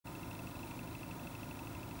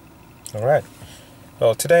Alright,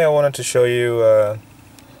 well today I wanted to show you a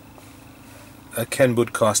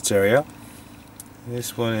Kenwood car stereo.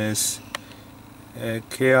 This one is a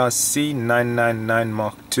KRC999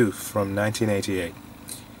 Mark II from 1988.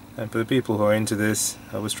 And for the people who are into this,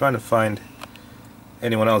 I was trying to find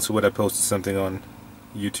anyone else who would have posted something on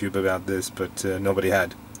YouTube about this, but nobody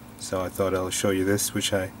had. So I thought I'll show you this,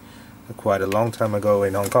 which I acquired a long time ago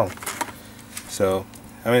in Hong Kong. So,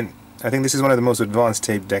 I think this is one of the most advanced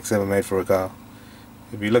tape decks ever made for a car.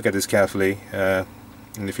 If you look at this carefully, and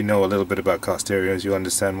if you know a little bit about car stereos, you'll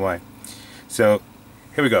understand why. So,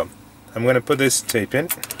 here we go. I'm going to put this tape in.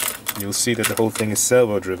 You'll see that the whole thing is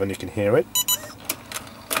servo driven, you can hear it.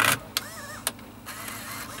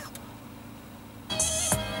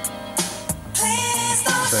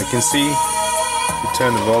 So you can see, you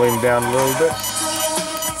turn the volume down a little bit.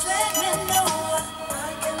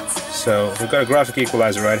 So we've got a graphic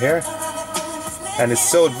equalizer right here, and it's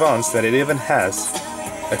so advanced that it even has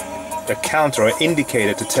a counter or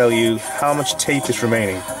indicator to tell you how much tape is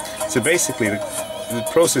remaining. So basically the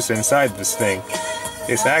processor inside this thing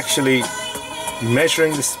is actually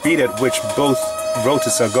measuring the speed at which both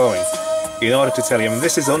rotors are going in order to tell you.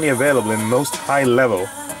 This is only available in most high level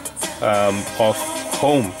of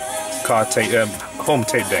home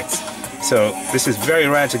tape decks. So this is very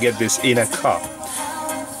rare to get this in a car.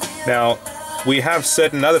 Now, we have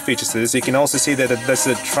certain other features to this. You can also see that there's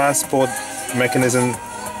a transport mechanism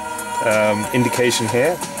indication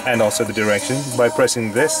here, and also the direction. By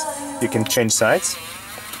pressing this, you can change sides.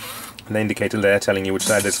 And the indicator there telling you which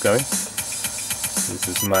side it's going. This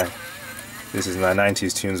is my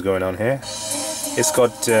 90s tunes going on here. It's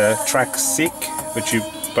got track seek, which you,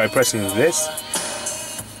 by pressing this,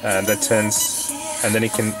 and that turns, and then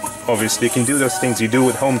you can obviously do those things you do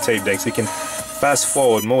with home tape decks. You can fast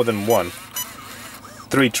forward more than one,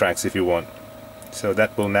 3 tracks if you want. So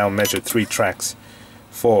that will now measure 3 tracks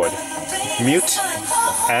forward. Mute,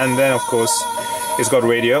 and then of course it's got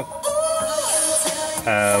radio.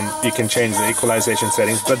 You can change the equalization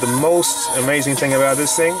settings, but the most amazing thing about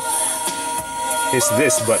this thing is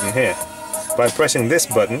this button here. By pressing this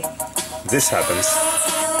button, this happens.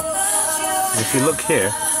 If you look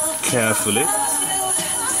here carefully,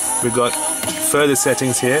 we've got further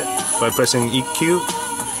settings here. By pressing EQ,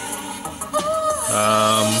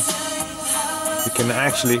 we can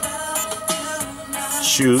actually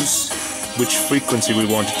choose which frequency we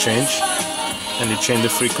want to change, and you change the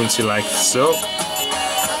frequency like so.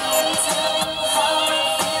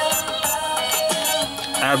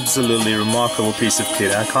 Absolutely remarkable piece of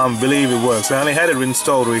kit. I can't believe it works. I only had it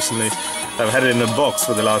installed recently. I've had it in a box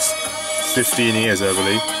for the last 15 years, I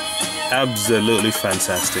believe. Absolutely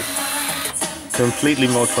fantastic. Completely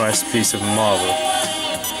motorized piece of marvel.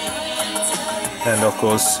 And of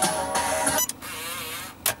course,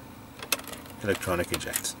 electronic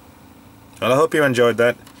eject. Well, I hope you enjoyed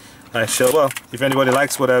that. If anybody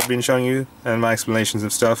likes what I've been showing you and my explanations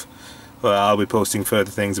of stuff, well, I'll be posting further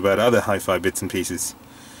things about other hi-fi bits and pieces.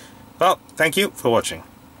 Well, thank you for watching.